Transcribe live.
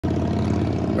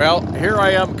Well, here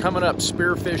I am coming up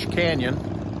Spearfish Canyon,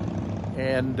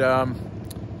 and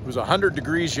it was 100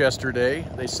 degrees yesterday.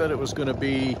 They said it was going to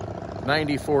be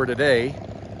 94 today.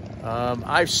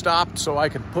 I've stopped so I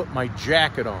can put my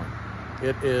jacket on.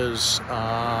 It is,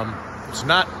 it's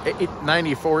not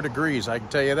 94 degrees, I can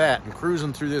tell you that. And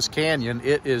cruising through this canyon,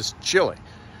 it is chilly.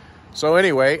 So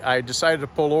anyway, I decided to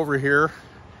pull over here,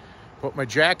 put my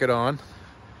jacket on,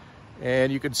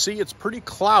 and you can see it's pretty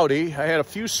cloudy. I had a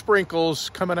few sprinkles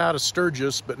coming out of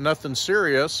Sturgis, but nothing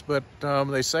serious. But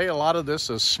they say a lot of this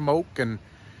is smoke and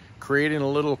creating a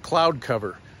little cloud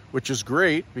cover, which is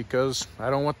great because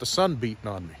I don't want the sun beating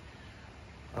on me.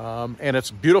 And it's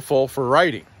beautiful for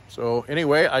riding. So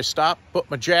anyway, I stopped, put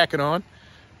my jacket on.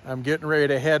 I'm getting ready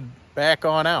to head back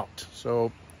on out.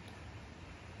 So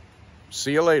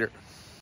see you later.